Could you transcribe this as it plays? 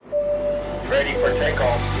Ready for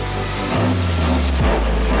takeoff.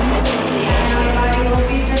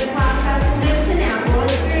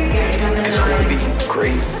 It's going to be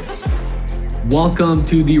great. Welcome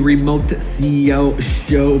to the Remote CEO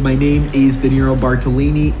Show. My name is Danilo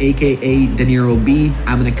Bartolini, aka Danilo B.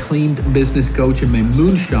 I'm an acclaimed business coach, and my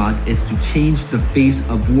moonshot is to change the face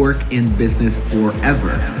of work and business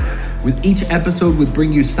forever. With each episode, we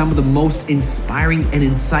bring you some of the most inspiring and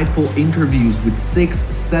insightful interviews with 6,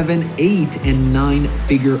 7, 8, and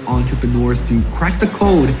 9-figure entrepreneurs to crack the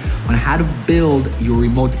code on how to build your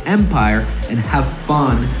remote empire and have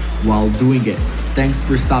fun while doing it. Thanks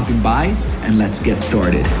for stopping by, and let's get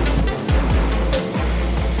started.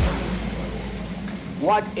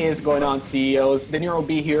 What is going on, CEOs? Danilo will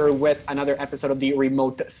be here with another episode of the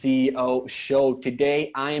Remote CEO Show.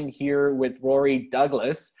 Today, I am here with Rory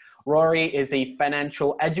Douglas. Rory is a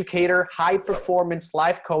financial educator, high-performance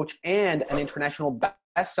life coach, and an international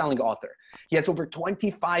best-selling author. He has over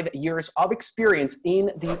 25 years of experience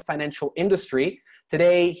in the financial industry.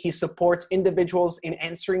 Today, he supports individuals in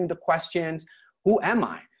answering the questions, who am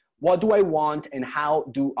I? What do I want? And how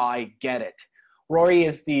do I get it? Rory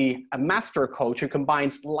is a master coach who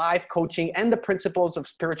combines life coaching and the principles of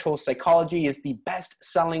spiritual psychology. He is the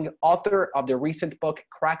best-selling author of the recent book,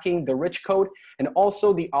 Cracking the Rich Code, and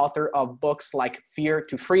also the author of books like Fear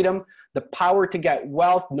to Freedom, The Power to Get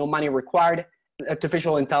Wealth, No Money Required,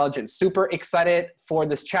 Artificial Intelligence. Super excited for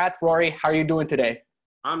this chat. Rory, how are you doing today?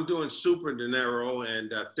 I'm doing super, Danilo,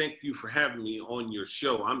 and thank you for having me on your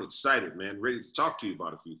show. I'm excited, man. Ready to talk to you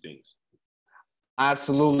about a few things.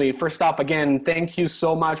 Absolutely. First off, again, thank you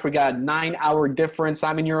so much. We got a 9-hour difference.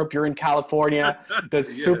 I'm in Europe. You're in California. That's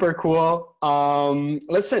Yeah. super cool.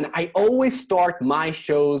 Listen, I always start my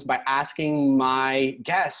shows by asking my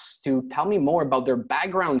guests to tell me more about their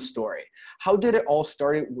background story. How did it all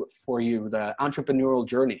start for you, the entrepreneurial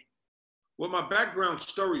journey? Well, my background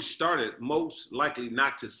story started most likely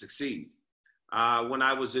not to succeed. When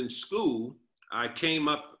I was in school, I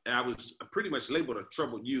was pretty much labeled a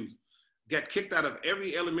troubled youth. Got kicked out of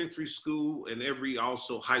every elementary school and every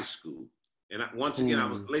also high school. And once again, I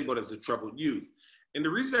was labeled as a troubled youth. And the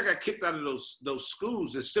reason I got kicked out of those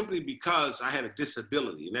schools is simply because I had a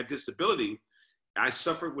disability. And that disability, I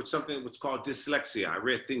suffered with something that's called dyslexia. I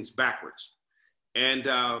read things backwards. And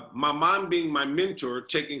my mom being my mentor,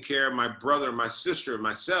 taking care of my brother, my sister, and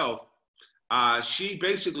myself, she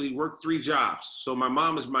basically worked 3 jobs. So my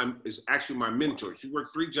mom is actually my mentor. She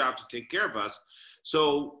worked 3 jobs to take care of us.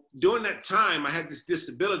 So during that time, I had this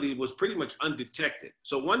disability, was pretty much undetected.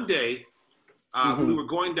 So one day, we were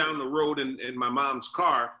going down the road in my mom's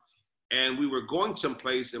car, and we were going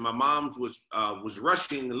someplace, and my mom was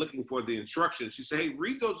rushing and looking for the instructions. She said, "Hey,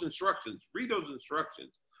 read those instructions, read those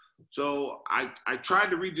instructions." So I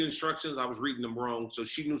tried to read the instructions. I was reading them wrong. So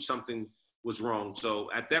she knew something was wrong.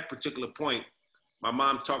 So at that particular point, my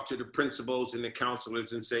mom talked to the principals and the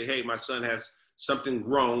counselors and say, "Hey, my son has something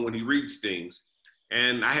wrong when he reads things."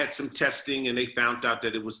 And I had some testing, and they found out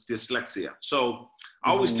that it was dyslexia. So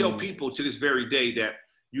I always tell people to this very day that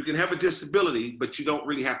you can have a disability, but you don't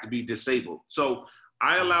really have to be disabled. So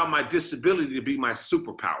I allow my disability to be my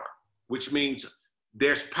superpower, which means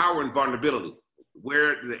there's power in vulnerability.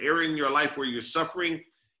 Where the area in your life where you're suffering,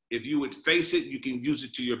 if you would face it, you can use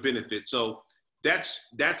it to your benefit. So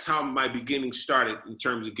that's how my beginning started in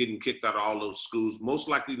terms of getting kicked out of all those schools, most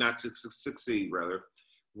likely not to succeed, rather.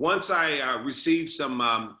 Once I received some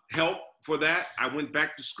help for that, I went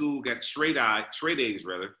back to school, got straight A's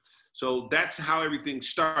rather. So that's how everything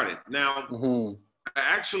started. Now, I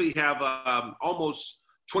actually have almost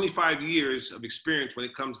 25 years of experience when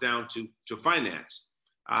it comes down to finance.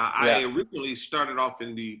 I originally started off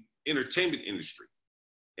in the entertainment industry,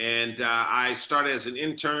 and I started as an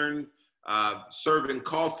intern, serving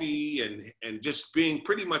coffee and just being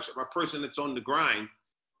pretty much a person that's on the grind.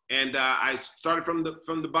 And I started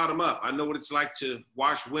from the bottom up. I know what it's like to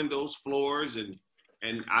wash windows, floors, and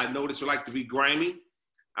I know what it's like to be grimy.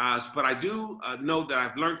 But I do know that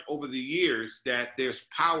I've learned over the years that there's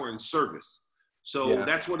power in service. So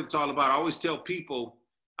that's what it's all about. I always tell people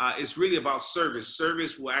it's really about service.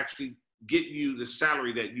 Service will actually get you the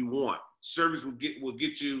salary that you want. Service will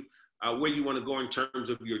get you where you want to go in terms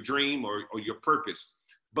of your dream or your purpose.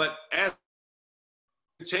 But as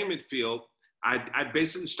entertainment field, I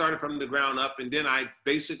basically started from the ground up, and then I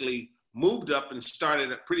basically moved up and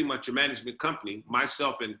started pretty much a management company.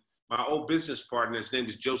 Myself and my old business partner, his name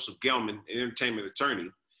is Joseph Gelman, an entertainment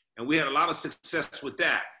attorney, and we had a lot of success with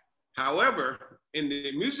that. However, in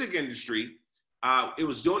the music industry, it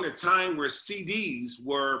was during a time where CDs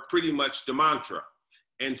were pretty much the mantra.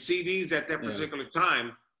 And CDs at that particular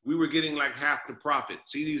time we were getting like half the profit.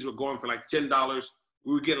 CDs were going for like $10.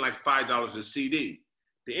 We were getting like $5 a CD.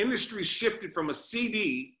 The industry shifted from a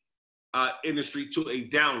CD industry to a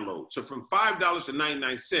download. So from $5 to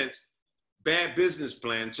 99 cents, bad business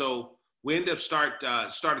plan. So we ended up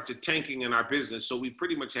started to tanking in our business. So we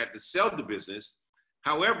pretty much had to sell the business.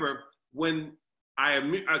 However, when I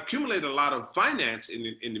accumulated a lot of finance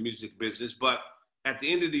in the music business, but at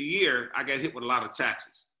the end of the year, I got hit with a lot of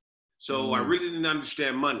taxes. So I really didn't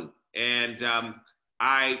understand money. And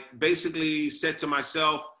I basically said to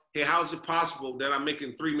myself, hey, how is it possible that I'm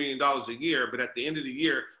making $3 million a year, but at the end of the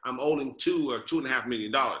year, I'm owing $2 or $2.5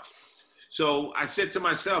 million? So I said to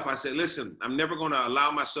myself, I said, listen, I'm never going to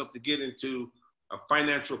allow myself to get into a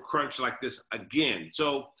financial crunch like this again.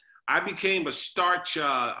 So I became a student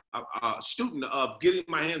of getting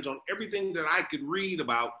my hands on everything that I could read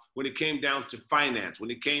about when it came down to finance, when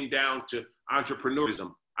it came down to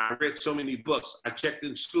entrepreneurism. I read so many books. I checked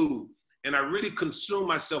in school, and I really consumed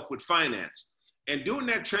myself with finance. And during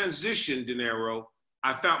that transition, Dinero,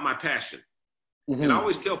 I found my passion. Mm-hmm. And I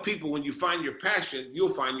always tell people, when you find your passion,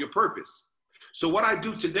 you'll find your purpose. So what I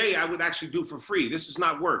do today, I would actually do for free. This is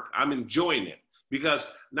not work. I'm enjoying it,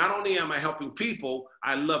 because not only am I helping people,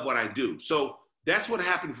 I love what I do. So that's what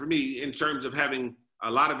happened for me in terms of having a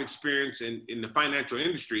lot of experience in the financial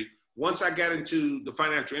industry. Once I got into the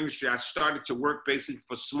financial industry, I started to work basically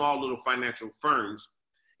for small little financial firms.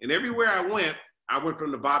 And everywhere I went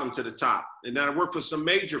from the bottom to the top. And then I worked for some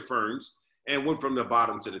major firms and went from the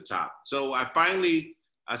bottom to the top. So I finally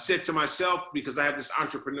said to myself, because I have this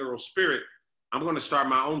entrepreneurial spirit, I'm going to start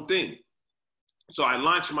my own thing. So I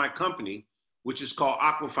launched my company, which is called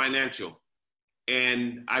Aqua Financial.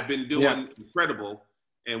 And I've been doing incredible.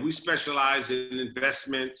 And we specialize in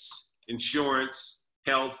investments, insurance,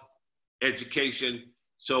 health, education.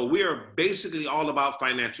 So we are basically all about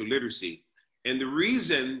financial literacy. And the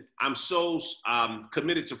reason I'm so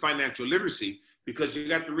committed to financial literacy, because you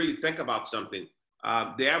got to really think about something.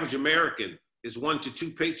 The average American is 1 to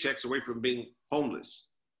 2 paychecks away from being homeless.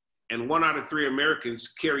 And 1 out of 3 Americans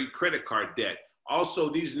carry credit card debt.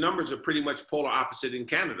 Also, these numbers are pretty much polar opposite in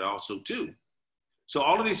Canada also too. So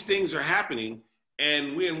all of these things are happening,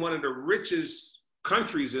 and we're in one of the richest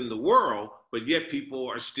countries in the world, but yet people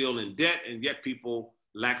are still in debt, and yet people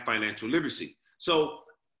lack financial literacy. So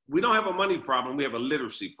we don't have a money problem, we have a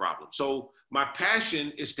literacy problem. So my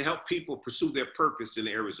passion is to help people pursue their purpose in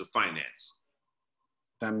the areas of finance.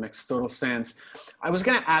 That makes total sense. I was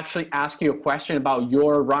going to actually ask you a question about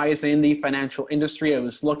your rise in the financial industry. I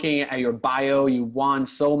was looking at your bio. You won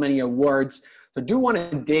so many awards. So I do want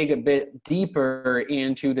to dig a bit deeper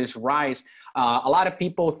into this rise. A lot of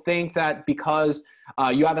people think that because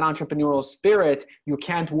you have an entrepreneurial spirit, you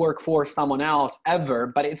can't work for someone else ever.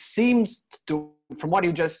 But it seems from what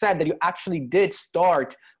you just said that you actually did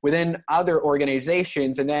start within other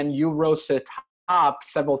organizations, and then you rose to the top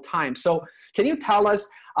several times. So can you tell us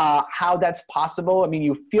how that's possible? I mean,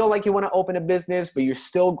 you feel like you want to open a business, but you're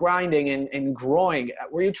still grinding and growing.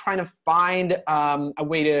 Were you trying to find a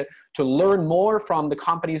way to learn more from the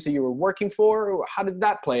companies that you were working for? How did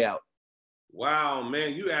that play out? Wow,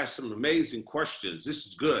 man, you asked some amazing questions. This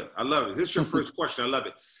is good. I love it. This is your first question. I love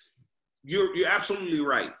it. You're absolutely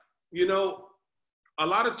right. You know, a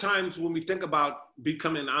lot of times when we think about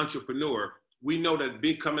becoming an entrepreneur, we know that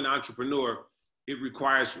becoming an entrepreneur, it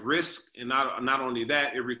requires risk, and not only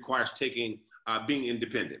that, it requires being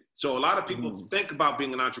independent. So a lot of people think about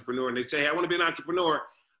being an entrepreneur, and they say, hey, I want to be an entrepreneur.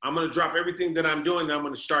 I'm going to drop everything that I'm doing, and I'm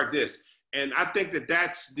going to start this. And I think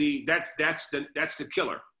that's the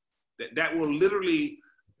killer. That will literally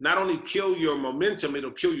not only kill your momentum, it'll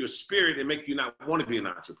kill your spirit and make you not want to be an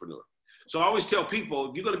entrepreneur. So I always tell people,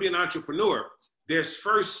 if you're going to be an entrepreneur, there's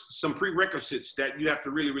first some prerequisites that you have to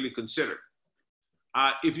really, really consider.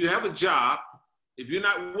 If you have a job, if you're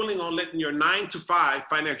not willing on letting your 9 to 5,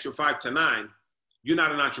 financial 5 to 9, you're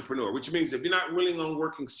not an entrepreneur, which means if you're not willing on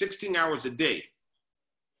working 16 hours a day,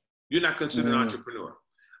 you're not considered an entrepreneur.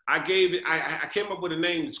 I came up with a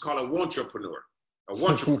name that's called a wantrepreneur. A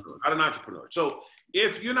wantrepreneur, not an entrepreneur. So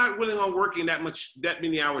if you're not willing on working that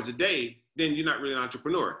many hours a day, then you're not really an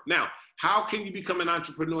entrepreneur. Now, how can you become an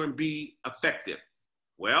entrepreneur and be effective?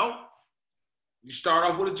 Well, you start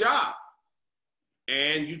off with a job.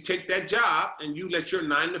 And you take that job and you let your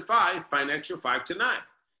 9 to 5, financial 5 to 9.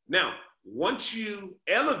 Now, once you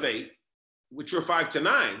elevate with your 5 to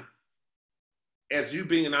 9, as you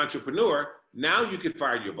being an entrepreneur, now you can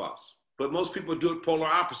fire your boss. But most people do it polar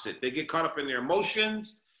opposite. They get caught up in their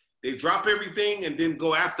emotions, they drop everything and then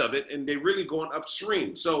go after it, and they really going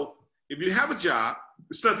upstream. So if you have a job,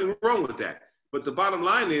 there's nothing wrong with that. But the bottom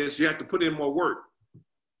line is you have to put in more work.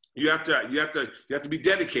 You have to be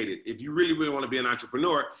dedicated if you really want to be an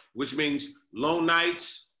entrepreneur, which means long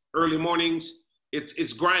nights, early mornings.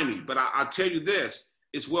 It's grimy, but I'll tell you this,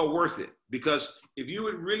 it's well worth it, because if you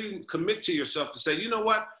would really commit to yourself to say, you know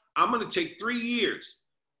what, I'm going to take 3 years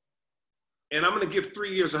and I'm going to give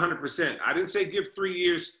 3 years 100%. I didn't say give 3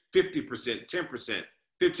 years 50%, 10%,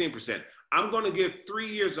 15%. I'm going to give 3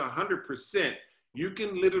 years 100%. You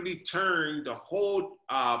can literally turn the whole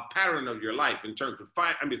pattern of your life in terms of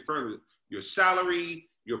your salary,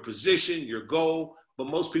 your position, your goal. But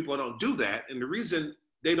most people don't do that. And the reason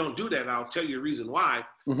they don't do that, I'll tell you the reason why,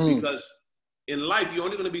 because in life, you're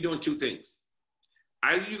only going to be doing two things.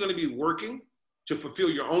 Either you're going to be working to fulfill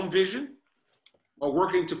your own vision or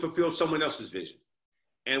working to fulfill someone else's vision.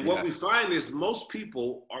 And what we find is most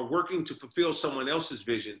people are working to fulfill someone else's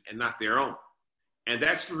vision and not their own. And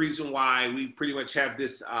that's the reason why we pretty much have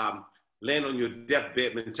this land on your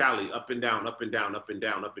deathbed mentality, up and down, up and down, up and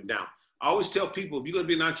down, up and down. I always tell people, if you're going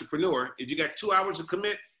to be an entrepreneur, if you got 2 hours to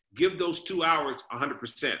commit, give those 2 hours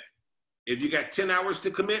 100%. If you got 10 hours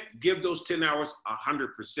to commit, give those 10 hours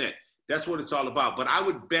 100%. That's what it's all about. But I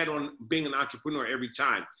would bet on being an entrepreneur every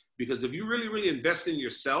time, because if you really, really invest in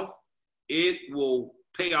yourself, it will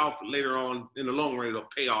pay off later on. In the long run, it'll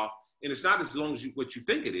pay off. And it's not as long as what you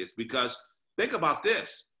think it is, because think about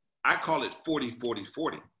this. I call it 40, 40,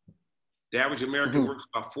 40. The average American works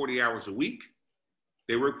about 40 hours a week.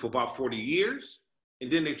 They work for about 40 years,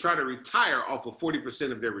 and then they try to retire off of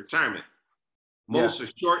 40% of their retirement. Most are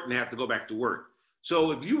short and have to go back to work.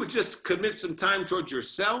 So if you would just commit some time towards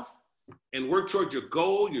yourself and work towards your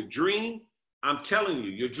goal, your dream, I'm telling you,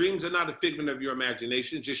 your dreams are not a figment of your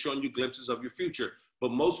imagination, just showing you glimpses of your future.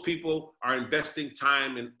 But most people are investing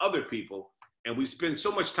time in other people, and we spend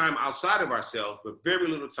so much time outside of ourselves, but very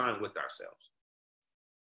little time with ourselves.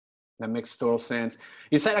 That makes total sense.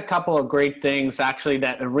 You said a couple of great things, actually,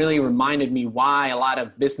 that really reminded me why a lot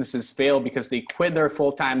of businesses fail, because they quit their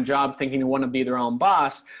full-time job thinking they want to be their own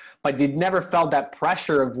boss, but they never felt that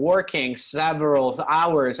pressure of working several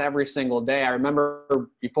hours every single day. I remember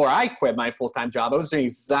before I quit my full-time job, I was doing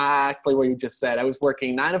exactly what you just said. I was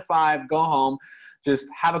working 9 to 5, go home, just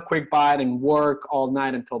have a quick bite and work all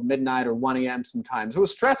night until midnight or 1 a.m. sometimes. It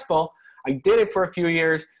was stressful. I did it for a few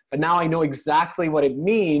years, but now I know exactly what it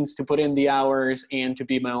means to put in the hours and to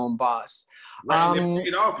be my own boss. Right, and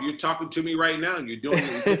it off. You're talking to me right now. You're doing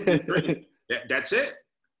it. That's it.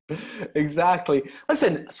 Exactly.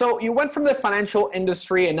 Listen, so you went from the financial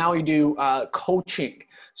industry and now you do coaching.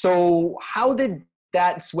 So how did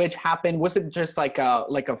that switch happen? Was it just like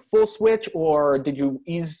a full switch, or did you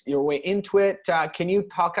ease your way into it? Can you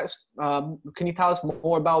tell us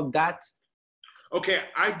more about that? Okay,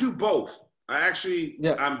 I do both.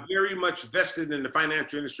 I'm very much vested in the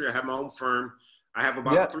financial industry. I have my own firm. I have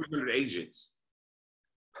about 300 agents.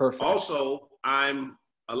 Perfect. Also, I'm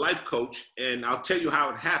a life coach, and I'll tell you how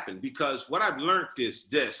it happened, because what I've learned is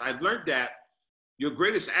this. I've learned that your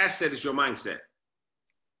greatest asset is your mindset.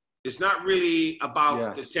 It's not really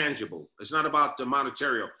about the tangible. It's not about the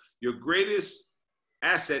monetary. Your greatest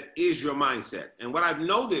asset is your mindset. And what I've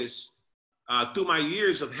noticed through my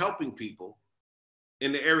years of helping people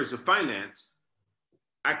in the areas of finance,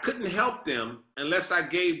 I couldn't help them unless I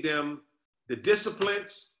gave them the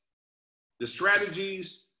disciplines, the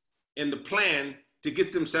strategies, and the plan to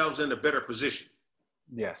get themselves in a better position.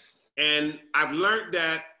 Yes. And I've learned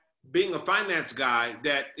that being a finance guy,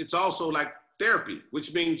 that it's also like therapy,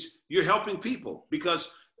 which means you're helping people,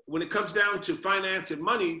 because when it comes down to finance and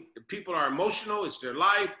money, people are emotional, it's their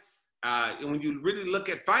life. And when you really look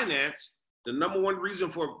at finance, the number one reason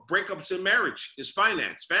for breakups in marriage is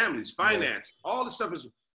finance, families, finance, all this stuff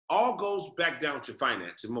all goes back down to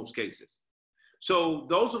finance in most cases. So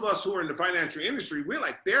those of us who are in the financial industry, we're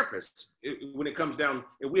like therapists when it comes down,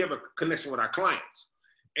 and we have a connection with our clients.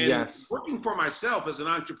 And working for myself as an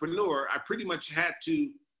entrepreneur, I pretty much had to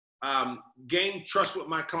gain trust with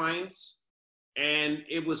my clients. And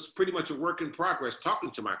it was pretty much a work in progress talking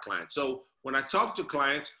to my clients. So when I talked to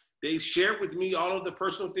clients, they shared with me all of the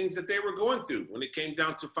personal things that they were going through when it came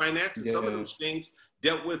down to finance. And some of those things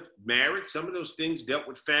dealt with marriage. Some of those things dealt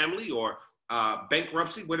with family or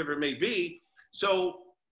bankruptcy, whatever it may be. So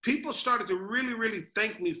people started to really, really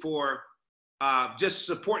thank me for just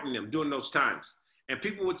supporting them during those times. And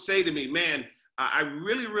people would say to me, man, I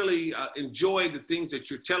really, really enjoy the things that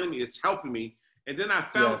you're telling me. It's helping me. And then I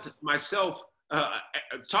found myself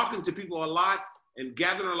talking to people a lot and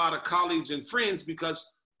gathering a lot of colleagues and friends because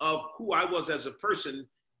of who I was as a person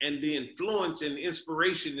and the influence and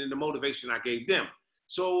inspiration and the motivation I gave them.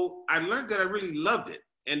 So I learned that I really loved it.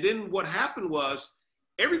 And then what happened was,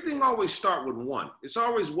 everything always starts with one. It's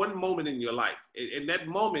always one moment in your life. And that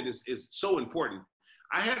moment is so important.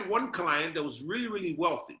 I had one client that was really, really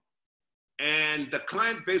wealthy. And the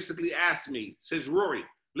client basically asked me, says, Rory,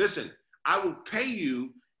 listen, I will pay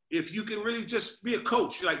you if you can really just be a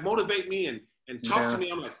coach, like motivate me and talk to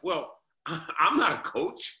me. I'm like, well, I'm not a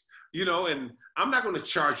coach, and I'm not going to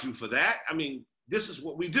charge you for that. I mean, this is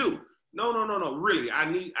what we do. No. Really,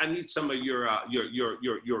 I need some of your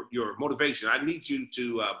motivation. I need you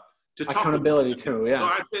to talk. Accountability too, yeah. So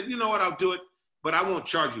I said, you know what, I'll do it, but I won't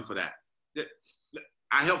charge you for that.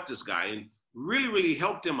 I helped this guy and really, really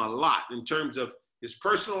helped him a lot in terms of his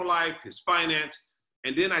personal life, his finance.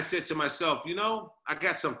 And then I said to myself, I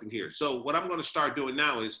got something here. So what I'm going to start doing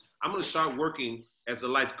now is I'm going to start working as a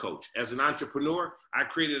life coach. As an entrepreneur, I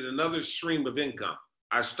created another stream of income.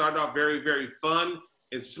 I started off very, very fun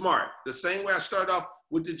and smart. The same way I started off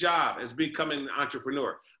with the job as becoming an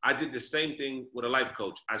entrepreneur. I did the same thing with a life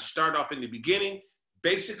coach. I started off in the beginning,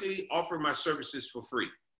 basically offering my services for free.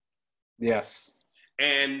 Yes.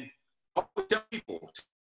 And I always tell people,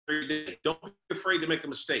 don't be afraid to make a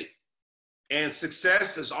mistake. And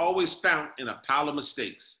success is always found in a pile of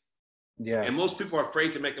mistakes. Yes. And most people are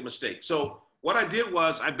afraid to make a mistake. So what I did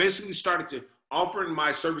was I basically started to offering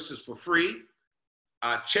my services for free,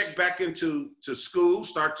 check back into school,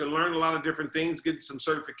 start to learn a lot of different things, get some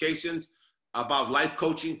certifications about life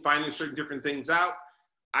coaching, finding certain different things out.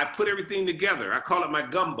 I put everything together. I call it my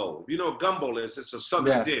gumbo. You know what gumbo is? It's a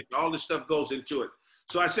southern dish. All this stuff goes into it.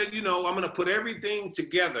 So I said, I'm going to put everything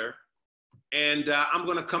together, and I'm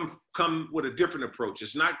going to come with a different approach.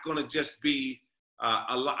 It's not going to just be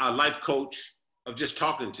a life coach of just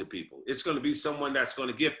talking to people. It's going to be someone that's going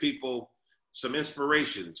to give people some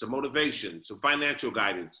inspiration, some motivation, some financial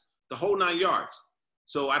guidance, the whole 9 yards.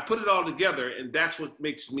 So I put it all together, and that's what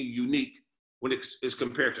makes me unique when it is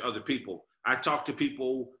compared to other people. I talk to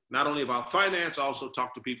people not only about finance, I also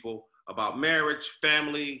talk to people about marriage,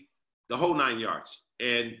 family, the whole 9 yards.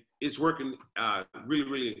 And it's working really,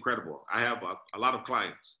 really incredible. I have a lot of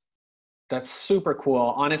clients. That's super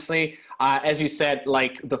cool. Honestly, as you said,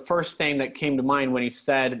 like the first thing that came to mind when you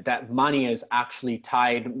said that money is actually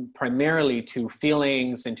tied primarily to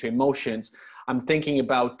feelings and to emotions, I'm thinking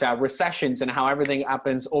about recessions and how everything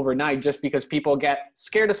happens overnight just because people get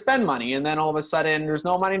scared to spend money and then all of a sudden there's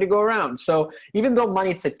no money to go around. So even though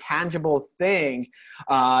money is a tangible thing,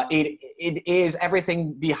 it is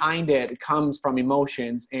everything behind it comes from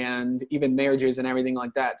emotions and even marriages and everything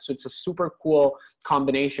like that. So it's a super cool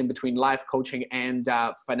combination between life coaching and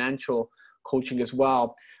financial coaching as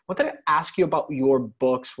well. I wanted to ask you about your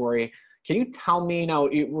books, Rory. Can you tell me now,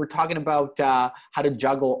 we're talking about how to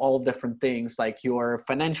juggle all different things like your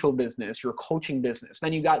financial business, your coaching business.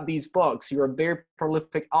 Then you got these books. You're a very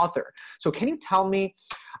prolific author. So can you tell me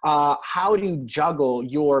how do you juggle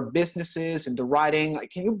your businesses and the writing?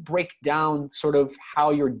 Like, can you break down sort of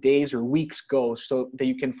how your days or weeks go so that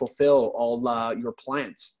you can fulfill all your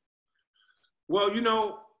plans? Well,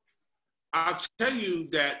 I'll tell you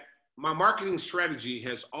that my marketing strategy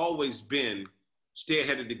has always been stay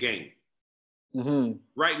ahead of the game. Mm-hmm.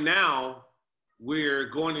 Right now, we're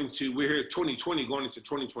here 2020 going into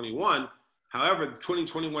 2021. However, the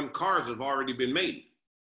 2021 cars have already been made.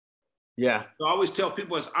 Yeah. So I always tell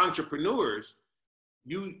people as entrepreneurs,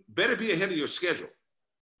 you better be ahead of your schedule.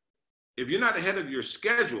 If you're not ahead of your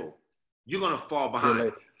schedule, you're going to fall behind. You're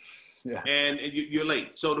late. Yeah. And you're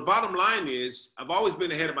late. So the bottom line is I've always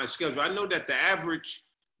been ahead of my schedule. I know that the average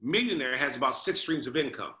millionaire has about 6 streams of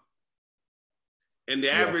income. And the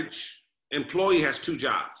average employee has 2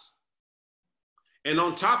 jobs. And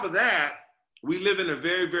on top of that, we live in a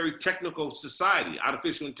very, very technical society,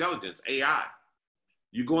 artificial intelligence, AI.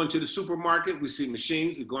 You go into the supermarket, we see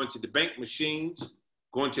machines. We go into the bank, machines.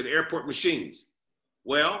 Go into the airport, machines.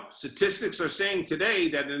 Well, statistics are saying today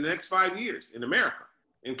that in the next 5 years in America,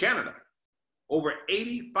 in Canada, over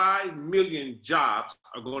 85 million jobs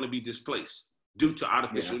are going to be displaced due to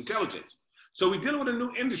artificial intelligence. So we're dealing with a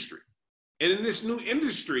new industry. And in this new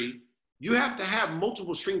industry, you have to have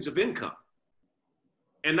multiple streams of income.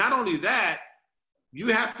 And not only that, you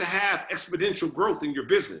have to have exponential growth in your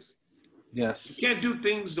business. Yes. You can't do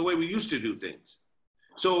things the way we used to do things.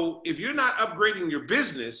 So if you're not upgrading your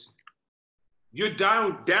business, you're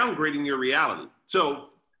downgrading your reality. So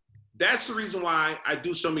that's the reason why I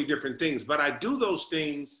do so many different things. But I do those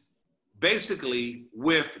things basically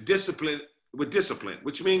with discipline,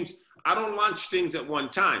 which means I don't launch things at one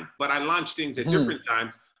time, but I launch things at different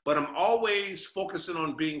times. But I'm always focusing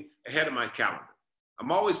on being ahead of my calendar.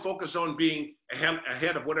 I'm always focused on being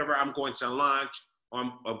ahead of whatever I'm going to launch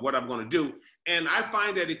of what I'm going to do. And I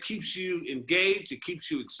find that it keeps you engaged, it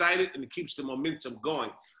keeps you excited, and it keeps the momentum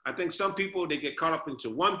going. I think some people, they get caught up into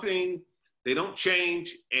one thing, they don't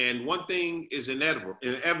change, and one thing is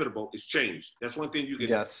inevitable is change. That's one thing you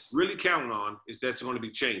can really count on, is that's going to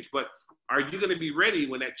be change. But are you going to be ready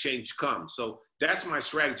when that change comes? So that's my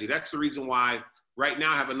strategy. That's the reason why right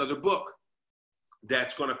now I have another book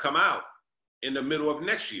that's going to come out in the middle of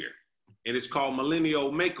next year, and it's called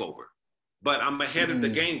Millennial Makeover. But I'm ahead of the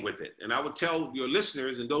game with it. And I would tell your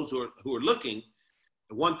listeners and those who are looking,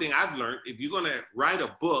 one thing I've learned, if you're going to write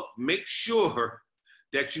a book, make sure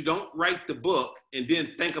that you don't write the book and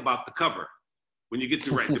then think about the cover when you get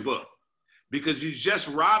to write the book, because you just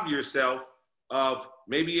rob yourself of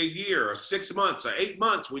maybe a year or 6 months or 8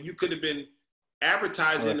 months when you could have been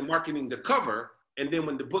advertising and marketing the cover. And then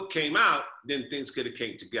when the book came out, then things could have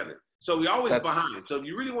came together. So we're always behind. So if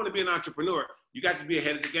you really want to be an entrepreneur, you got to be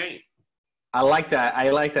ahead of the game. I like that. I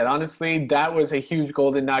like that. Honestly, that was a huge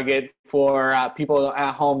golden nugget for people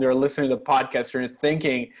at home that are listening to the podcast or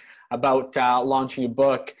thinking about launching a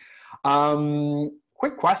book.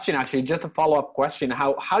 Quick question, actually, just a follow-up question.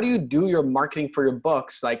 How do you do your marketing for your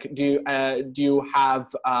books? Like, do you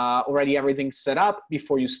have already everything set up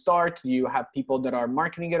before you start? Do you have people that are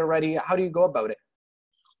marketing it already? How do you go about it?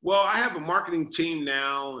 Well, I have a marketing team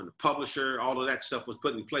now and a publisher. All of that stuff was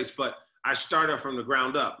put in place, but I started from the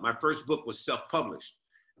ground up. My first book was self-published.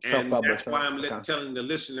 And that's why I'm telling the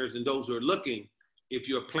listeners and those who are looking, if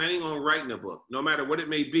you're planning on writing a book, no matter what it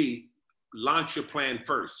may be, launch your plan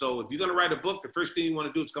first. So if you're going to write a book, the first thing you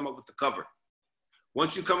want to do is come up with the cover.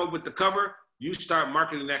 Once you come up with the cover, you start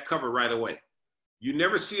marketing that cover right away. You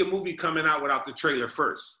never see a movie coming out without the trailer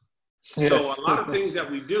first. Yes. So a lot of things that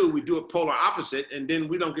we do it polar opposite, and then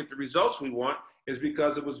we don't get the results we want is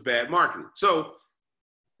because it was bad marketing. So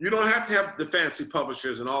you don't have to have the fancy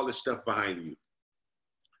publishers and all this stuff behind you.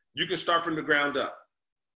 You can start from the ground up.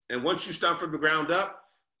 And once you start from the ground up,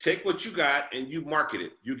 take what you got and you market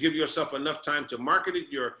it. You give yourself enough time to market it,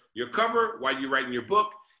 your cover, while you're writing your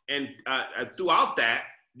book. And throughout that,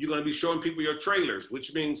 you're going to be showing people your trailers,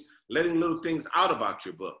 which means letting little things out about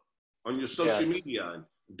your book on your social media and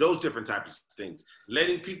those different types of things.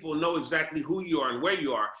 Letting people know exactly who you are and where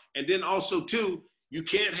you are. And then also, too, you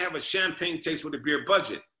can't have a champagne taste with a beer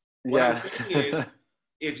budget. What I'm saying is,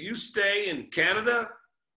 if you stay in Canada,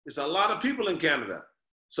 there's a lot of people in Canada.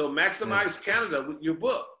 So maximize Canada with your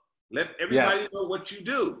book. Let everybody know what you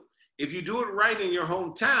do. If you do it right in your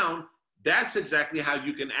hometown, that's exactly how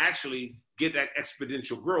you can actually get that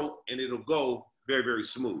exponential growth, and it'll go very, very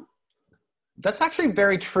smooth. That's actually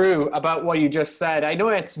very true about what you just said. I know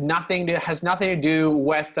has nothing to do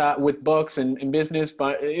with books and business,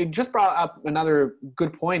 but it just brought up another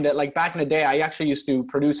good point that, like, back in the day, I actually used to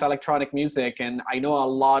produce electronic music, and I know a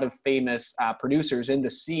lot of famous producers in the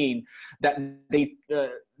scene that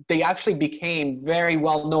they actually became very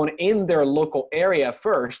well known in their local area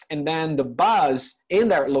first, and then the buzz in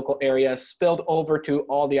their local area spilled over to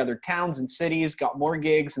all the other towns and cities, got more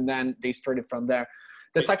gigs, and then they started from there.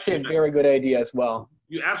 That's actually a very good idea as well.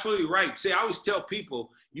 You're absolutely right. See, I always tell people,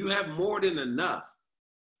 you have more than enough.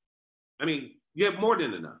 I mean, you have more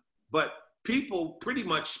than enough. But people pretty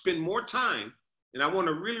much spend more time, and I want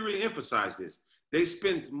to really, really emphasize this. They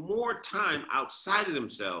spend more time outside of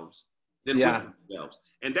themselves than with themselves.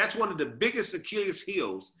 And that's one of the biggest Achilles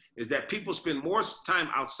heels, is that people spend more time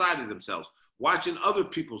outside of themselves, watching other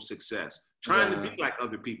people's success, trying to be like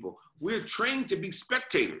other people. We're trained to be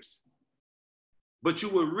spectators. But you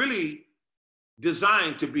were really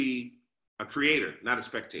designed to be a creator, not a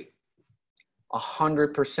spectator.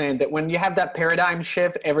 100%. That when you have that paradigm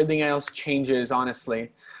shift, everything else changes,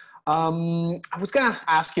 honestly. I was going to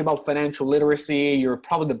ask you about financial literacy. You're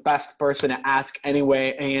probably the best person to ask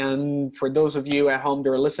anyway. And for those of you at home that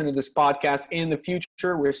are listening to this podcast, in the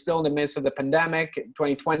future, we're still in the midst of the pandemic,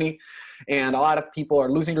 2020, and a lot of people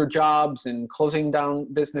are losing their jobs and closing down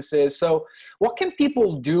businesses. So what can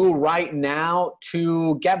people do right now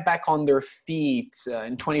to get back on their feet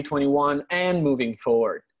in 2021 and moving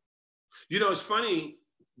forward? You know, it's funny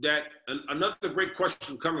that another great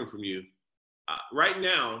question coming from you. Right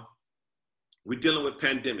now, we're dealing with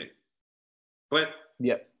pandemic, but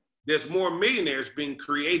there's more millionaires being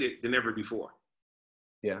created than ever before.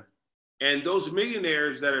 Yeah. And those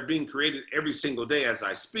millionaires that are being created every single day as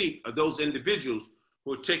I speak are those individuals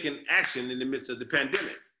who are taking action in the midst of the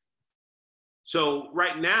pandemic. So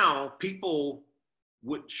right now, people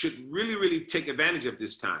should really, really take advantage of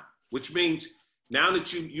this time, which means now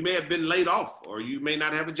that you may have been laid off or you may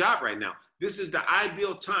not have a job right now, this is the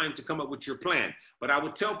ideal time to come up with your plan. But I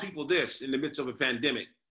would tell people this in the midst of a pandemic: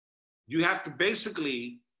 you have to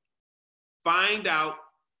basically find out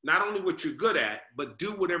not only what you're good at, but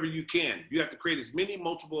do whatever you can. You have to create as many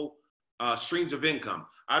multiple streams of income.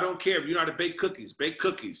 I don't care if you know how to bake cookies,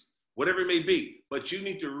 whatever it may be, but you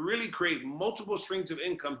need to really create multiple streams of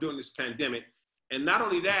income during this pandemic. And not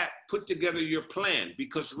only that, put together your plan,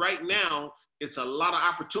 because right now it's a lot of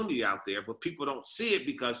opportunity out there, but people don't see it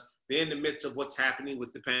because they're in the midst of what's happening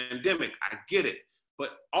with the pandemic. I get it.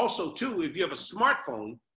 But also too, if you have a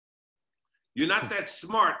smartphone, you're not that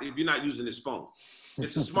smart if you're not using this phone.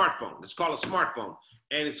 It's a smartphone. It's called a smartphone.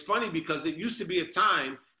 And it's funny because it used to be a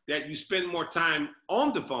time that you spend more time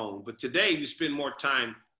on the phone, but today you spend more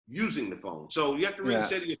time using the phone. So you have to really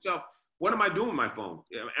say to yourself, what am I doing with my phone?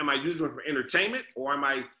 Am I using it for entertainment, or am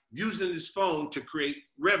I using this phone to create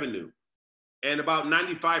revenue? And about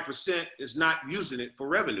 95% is not using it for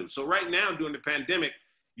revenue. So right now during the pandemic,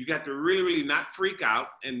 you got to really, really not freak out.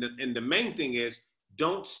 And the main thing is,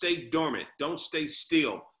 don't stay dormant. Don't stay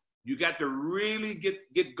still. You got to really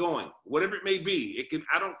get going, whatever it may be.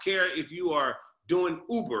 I don't care if you are doing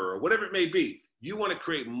Uber or whatever it may be. You want to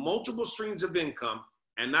create multiple streams of income.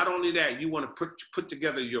 And not only that, you want to put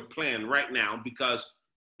together your plan right now, because,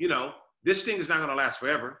 this thing is not going to last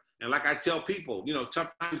forever. And like I tell people,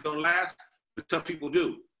 tough times don't last, but tough people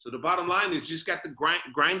do. So the bottom line is, you just got to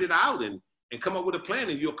grind it out and come up with a plan,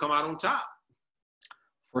 and you'll come out on top.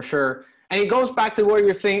 For sure. And it goes back to what you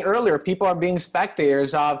were saying earlier. People are being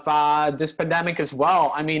spectators of this pandemic as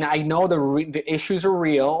well. I mean, I know the issues are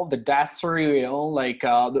real, the deaths are real, like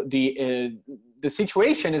the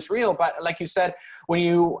situation is real. But like you said, when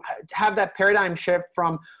you have that paradigm shift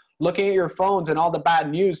from looking at your phones and all the bad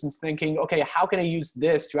news and thinking, okay, how can I use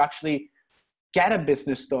this to actually get a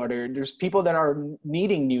business started? There's people that are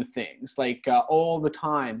needing new things like all the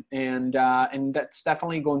time, and that's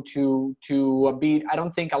definitely going to be. I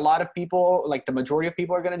don't think a lot of people, like the majority of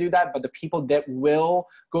people, are going to do that, but the people that will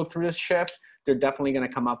go through this shift, they're definitely going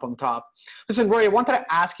to come up on top. Listen, Rory, I wanted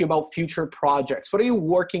to ask you about future projects. What are you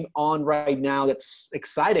working on right now that's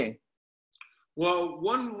exciting? Well,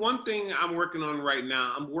 one thing I'm working on right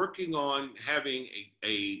now, I'm working on having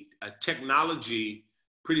a technology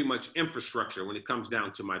pretty much infrastructure when it comes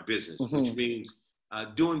down to my business, which means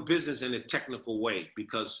doing business in a technical way,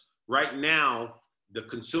 because right now the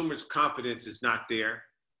consumer's confidence is not there.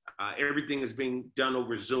 Everything is being done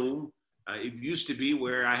over Zoom. It used to be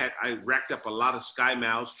where I racked up a lot of sky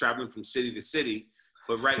miles traveling from city to city,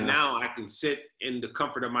 but right now I can sit in the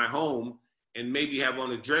comfort of my home and maybe have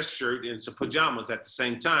on a dress shirt and some pajamas at the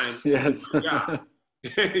same time. Yes. Yeah.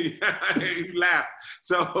 You laugh.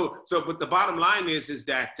 But the bottom line is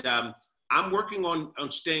that I'm working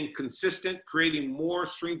on staying consistent, creating more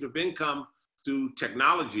streams of income through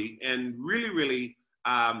technology, and really, really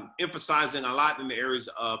emphasizing a lot in the areas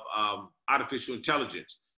of artificial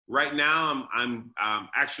intelligence. Right now, I'm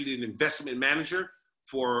actually an investment manager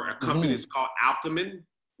for a company that's called Alchemy,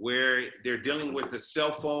 where they're dealing with a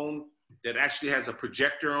cell phone that actually has a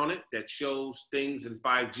projector on it that shows things in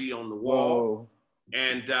 5G on the wall. Whoa.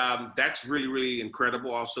 And that's really, really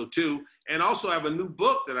incredible also too. And also I have a new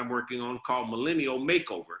book that I'm working on called Millennial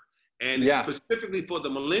Makeover. And it's specifically for the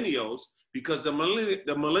millennials, because the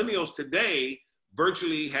millennials today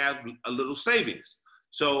virtually have a little savings.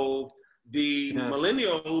 So the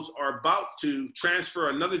millennials are about to transfer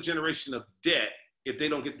another generation of debt if they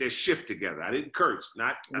don't get their shift together. I didn't curse,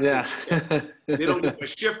 said shift. They don't get their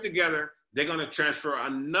shift together, they're going to transfer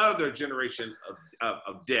another generation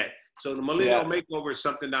of debt. So the Millennial Makeover is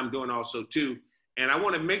something that I'm doing also too. And I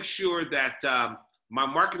want to make sure that my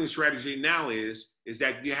marketing strategy now is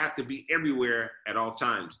that you have to be everywhere at all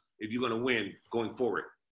times if you're going to win going forward.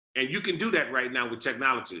 And you can do that right now with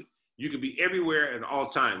technology. You can be everywhere at all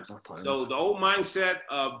times. So the old mindset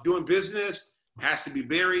of doing business has to be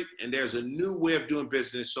buried, and there's a new way of doing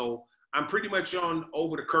business. So I'm pretty much on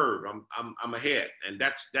over the curve. I'm ahead, and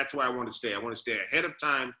that's where I want to stay. I want to stay ahead of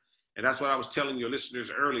time. And that's what I was telling your listeners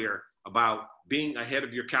earlier about being ahead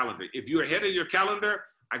of your calendar. If you're ahead of your calendar,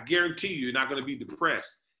 I guarantee you're not going to be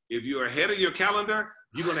depressed. If you're ahead of your calendar,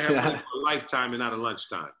 you're going to have money for a lifetime and not a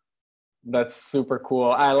lunchtime. That's super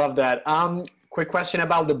cool. I love that. Quick question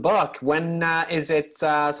about the book. When is it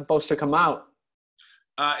supposed to come out?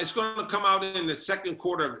 It's going to come out in the second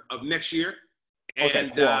quarter of next year.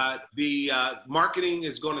 And cool. The marketing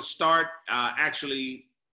is going to start actually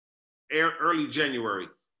early January.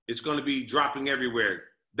 It's going to be dropping everywhere.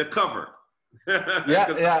 The cover.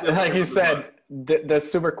 Like you said,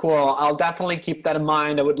 that's super cool. I'll definitely keep that in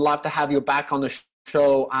mind. I would love to have you back on the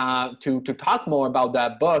show to talk more about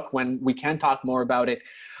that book when we can talk more about it.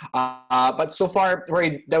 But so far,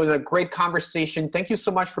 Rory, that was a great conversation. Thank you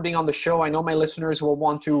so much for being on the show. I know my listeners will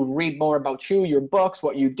want to read more about you, your books,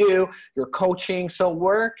 what you do, your coaching. So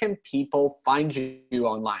where can people find you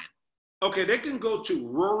online? Okay, they can go to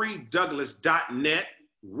rorydouglas.net.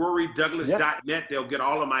 rorydouglas.net. They'll get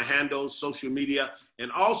all of my handles, social media,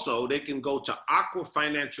 and also they can go to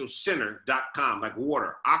aquafinancialcenter.com, like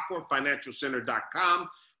water, aquafinancialcenter.com.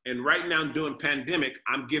 And right now during pandemic,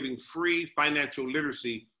 I'm giving free financial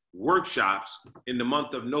literacy workshops in the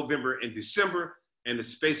month of November and December, and the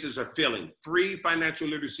spaces are filling. Free financial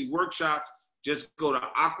literacy workshops. Just go to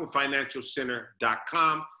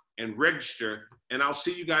aquafinancialcenter.com and register, and I'll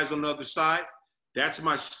see you guys on the other side. That's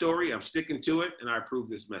my story. I'm sticking to it, and I approve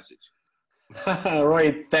this message.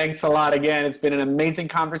 Roy, thanks a lot again. It's been an amazing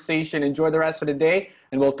conversation. Enjoy the rest of the day,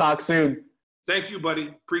 and we'll talk soon. Thank you, buddy.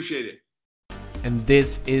 Appreciate it. And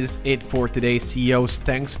this is it for today, CEOs.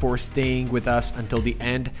 Thanks for staying with us until the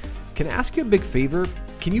end. Can I ask you a big favor?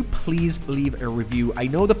 Can you please leave a review? I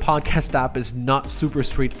know the podcast app is not super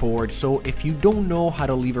straightforward, so if you don't know how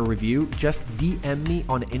to leave a review, just DM me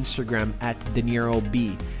on Instagram at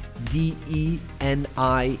DeNieroB, DENIEROB,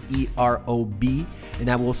 and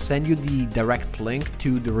I will send you the direct link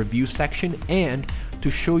to the review section. And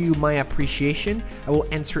to show you my appreciation, I will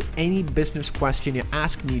answer any business question you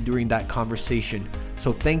ask me during that conversation.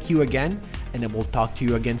 So thank you again, and I will talk to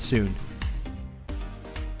you again soon.